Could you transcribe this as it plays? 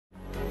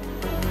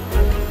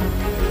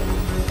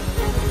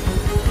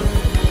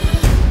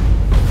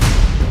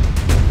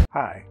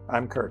Hi,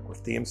 I'm Kirk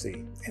with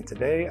DMC, and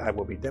today I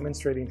will be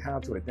demonstrating how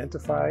to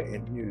identify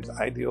and use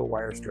ideal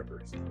wire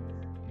strippers.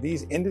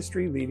 These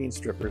industry-leading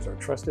strippers are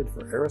trusted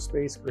for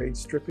aerospace-grade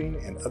stripping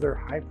and other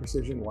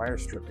high-precision wire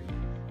stripping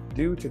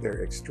due to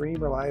their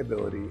extreme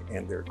reliability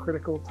and their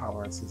critical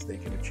tolerances they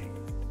can achieve.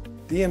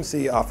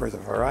 DMC offers a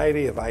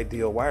variety of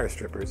ideal wire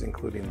strippers,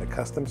 including the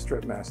Custom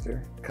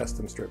Stripmaster,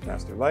 Custom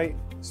Stripmaster Lite,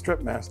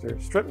 Stripmaster,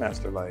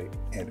 Stripmaster Lite,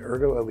 and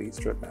Ergo Elite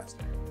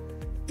Stripmaster.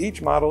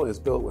 Each model is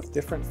built with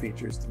different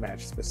features to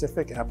match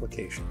specific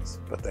applications,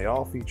 but they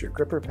all feature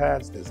gripper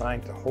pads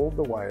designed to hold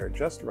the wire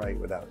just right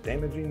without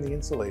damaging the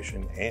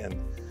insulation,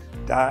 and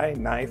die,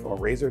 knife, or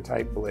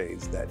razor-type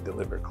blades that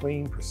deliver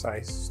clean,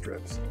 precise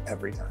strips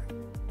every time.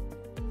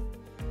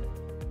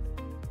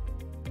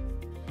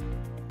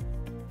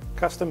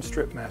 Custom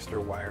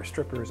Stripmaster wire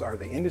strippers are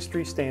the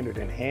industry standard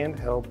in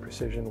handheld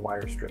precision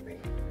wire stripping.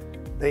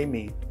 They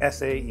meet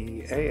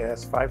SAE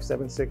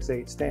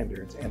AS5768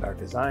 standards and are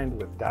designed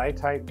with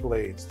die-type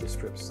blades to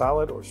strip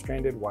solid or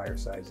stranded wire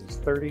sizes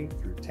 30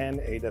 through 10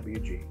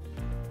 AWG.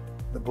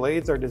 The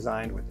blades are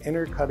designed with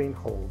inner cutting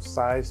holes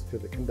sized to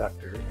the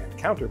conductor and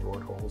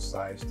counterbore holes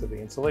sized to the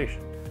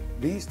insulation.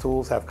 These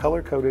tools have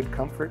color-coded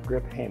comfort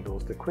grip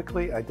handles to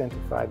quickly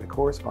identify the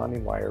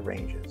corresponding wire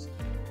ranges.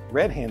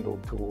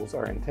 Red-handled tools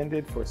are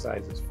intended for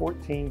sizes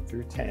 14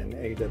 through 10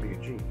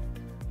 AWG.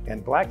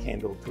 And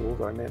black-handled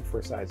tools are meant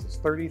for sizes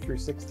 30 through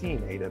 16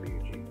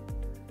 AWG.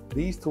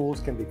 These tools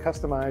can be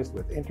customized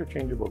with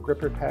interchangeable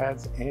gripper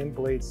pads and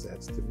blade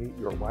sets to meet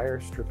your wire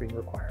stripping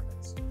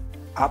requirements.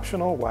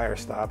 Optional wire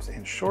stops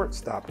and short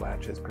stop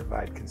latches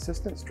provide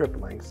consistent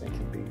strip lengths and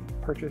can be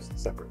purchased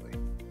separately.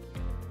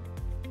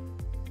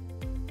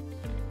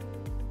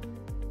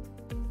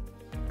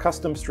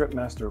 Custom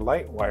Stripmaster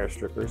Lite wire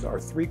strippers are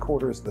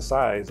 3/4 the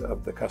size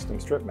of the Custom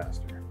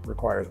Stripmaster,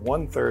 requires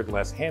 1/3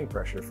 less hand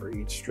pressure for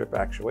each strip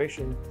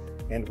actuation,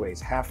 and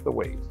weighs half the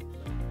weight.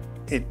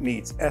 It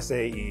meets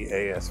SAE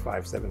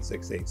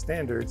AS5768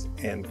 standards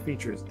and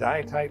features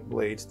die-type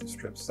blades to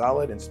strip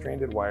solid and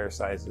stranded wire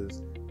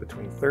sizes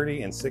between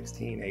 30 and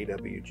 16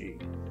 AWG.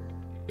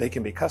 They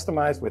can be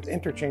customized with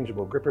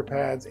interchangeable gripper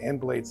pads and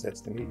blade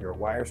sets to meet your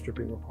wire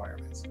stripping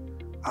requirements.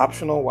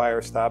 Optional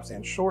wire stops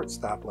and short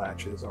stop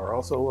latches are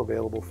also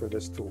available for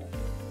this tool.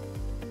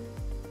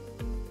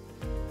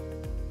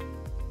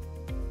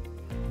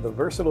 The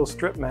versatile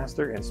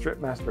Stripmaster and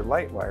Stripmaster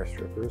Lite wire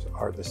strippers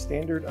are the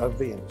standard of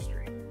the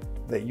industry.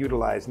 They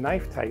utilize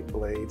knife-type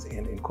blades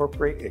and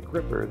incorporate a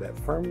gripper that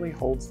firmly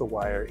holds the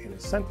wire in a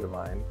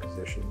centerline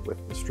position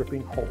with the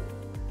stripping hole.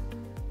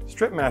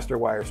 Stripmaster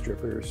wire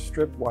strippers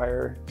strip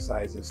wire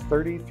sizes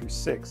 30 through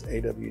 6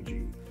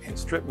 AWG, and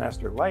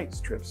Stripmaster Lite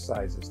strips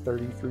sizes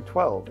 30 through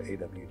 12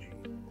 AWG.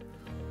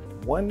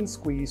 One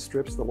squeeze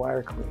strips the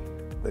wire clean.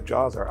 The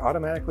jaws are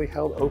automatically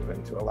held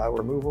open to allow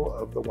removal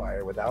of the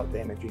wire without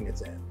damaging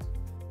its end.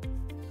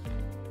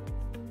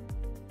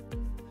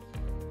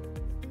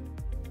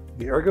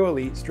 The Ergo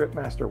Elite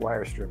Stripmaster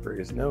wire stripper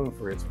is known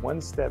for its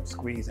one-step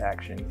squeeze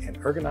action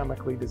and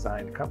ergonomically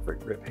designed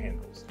comfort grip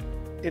handles.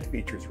 It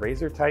features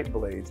razor-type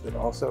blades that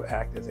also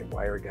act as a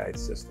wire guide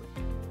system.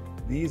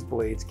 These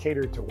blades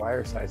cater to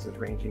wire sizes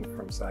ranging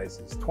from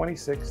sizes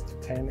 26 to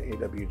 10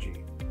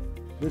 AWG.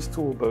 This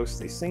tool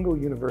boasts a single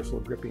universal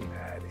gripping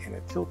pad and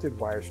a tilted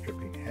wire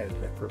stripping head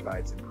that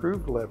provides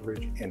improved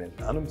leverage and an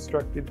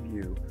unobstructed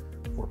view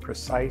for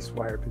precise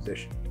wire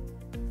positioning.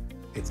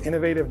 Its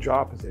innovative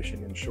jaw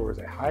position ensures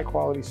a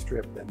high-quality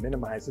strip that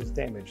minimizes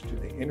damage to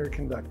the inner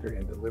conductor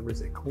and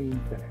delivers a clean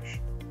finish.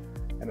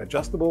 An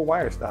adjustable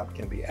wire stop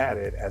can be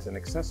added as an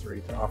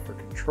accessory to offer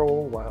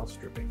control while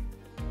stripping.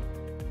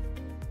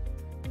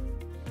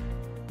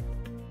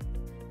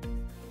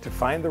 To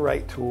find the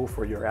right tool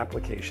for your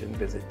application,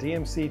 visit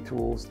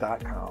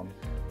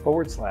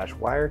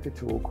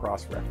dmctools.com/wire-to-tool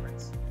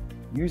cross-reference.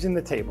 Using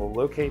the table,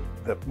 locate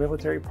the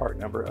military part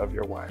number of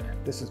your wire.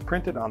 This is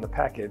printed on the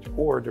package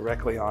or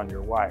directly on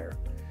your wire.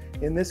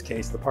 In this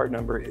case, the part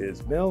number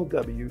is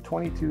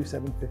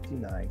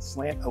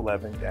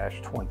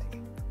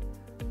MIL-W22759/11-20.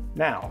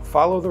 Now,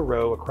 follow the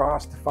row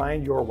across to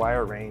find your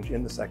wire range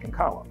in the second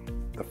column.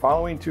 The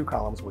following two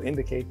columns will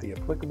indicate the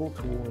applicable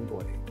tool and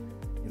blade.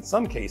 In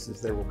some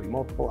cases, there will be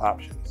multiple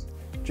options.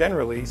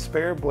 Generally,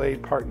 spare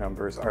blade part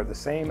numbers are the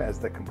same as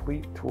the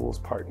complete tool's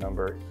part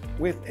number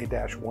with a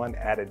 -1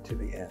 added to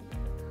the end.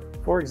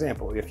 For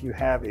example, if you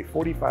have a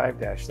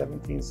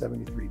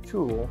 45-1773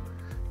 tool,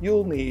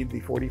 you'll need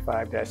the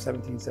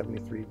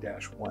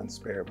 45-1773-1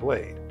 spare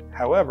blade.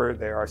 However,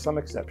 there are some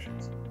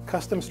exceptions.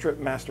 Custom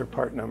Stripmaster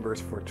part numbers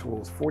for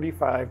tools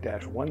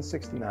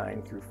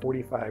 45-169 through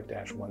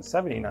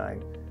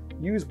 45-179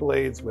 use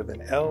blades with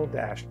an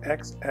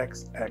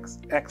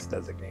L-XXXX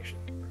designation.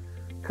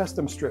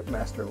 Custom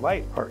Stripmaster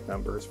Lite part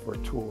numbers for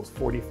tools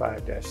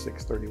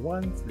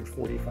 45-631 through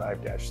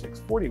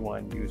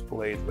 45-641 use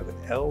blades with an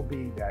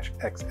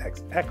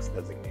LB-XXX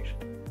designation.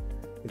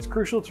 It's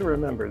crucial to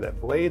remember that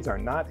blades are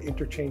not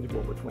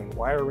interchangeable between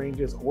wire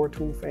ranges or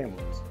tool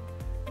families.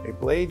 A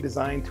blade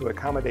designed to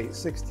accommodate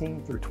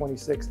 16 through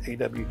 26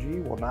 AWG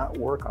will not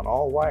work on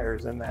all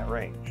wires in that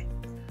range.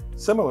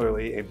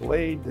 Similarly, a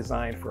blade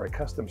designed for a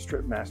custom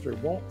Stripmaster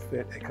won't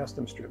fit a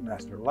custom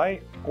Stripmaster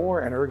Lite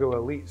or an Ergo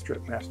Elite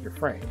Stripmaster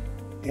frame,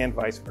 and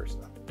vice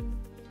versa.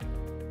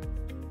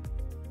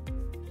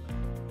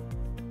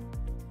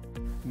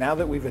 Now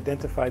that we've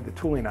identified the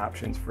tooling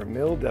options for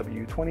Mill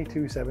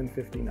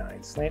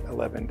W22759 slant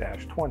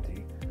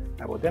 11-20,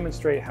 I will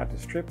demonstrate how to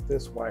strip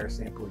this wire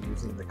sample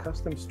using the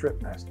custom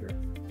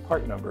Stripmaster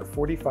part number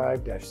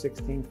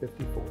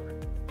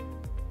 45-1654.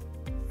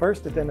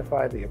 First,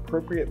 identify the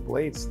appropriate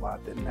blade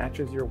slot that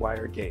matches your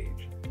wire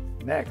gauge.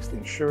 Next,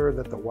 ensure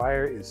that the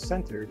wire is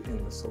centered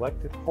in the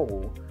selected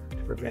hole to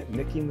prevent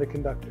nicking the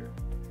conductor.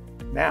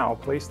 Now,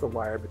 place the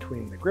wire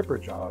between the gripper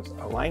jaws,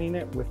 aligning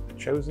it with the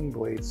chosen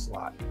blade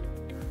slot.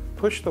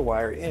 Push the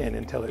wire in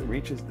until it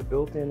reaches the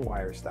built-in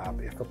wire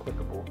stop, if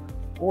applicable,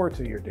 or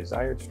to your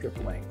desired strip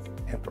length,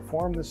 and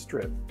perform the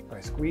strip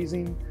by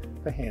squeezing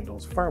the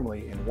handles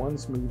firmly in one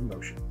smooth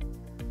motion.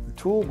 The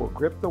tool will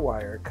grip the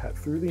wire cut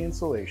through the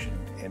insulation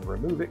and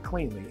remove it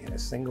cleanly in a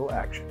single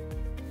action.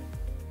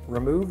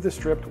 Remove the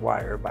stripped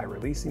wire by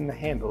releasing the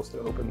handles to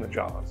open the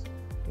jaws.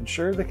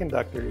 Ensure the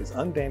conductor is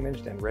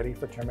undamaged and ready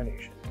for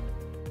termination.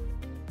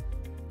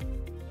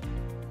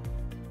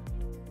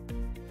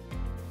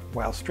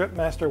 While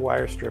Stripmaster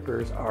wire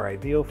strippers are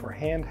ideal for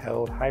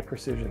handheld,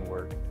 high-precision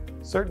work,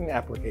 certain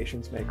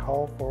applications may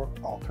call for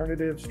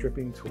alternative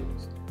stripping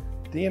tools.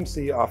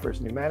 DMC offers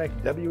pneumatic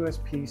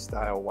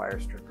WSP-style wire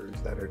strippers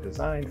that are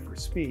designed for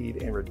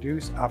speed and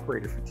reduce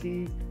operator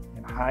fatigue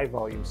in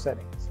high-volume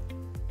settings.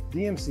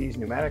 DMC's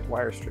pneumatic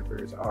wire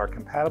strippers are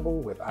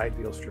compatible with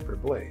ideal stripper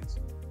blades.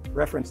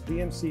 Reference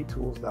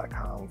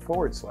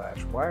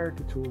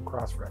dmctools.com/wire-to-tool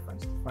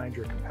cross-reference to find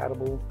your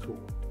compatible tool.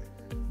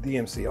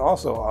 DMC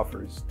also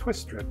offers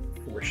twist strip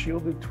for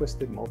shielded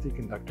twisted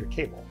multi-conductor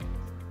cable.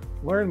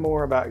 Learn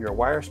more about your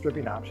wire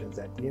stripping options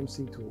at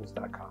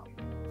dmctools.com.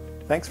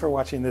 Thanks for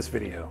watching this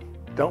video.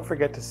 Don't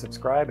forget to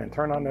subscribe and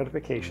turn on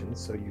notifications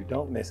so you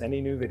don't miss any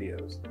new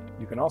videos.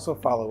 You can also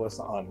follow us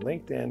on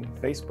LinkedIn,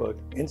 Facebook,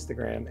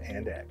 Instagram,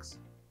 and X.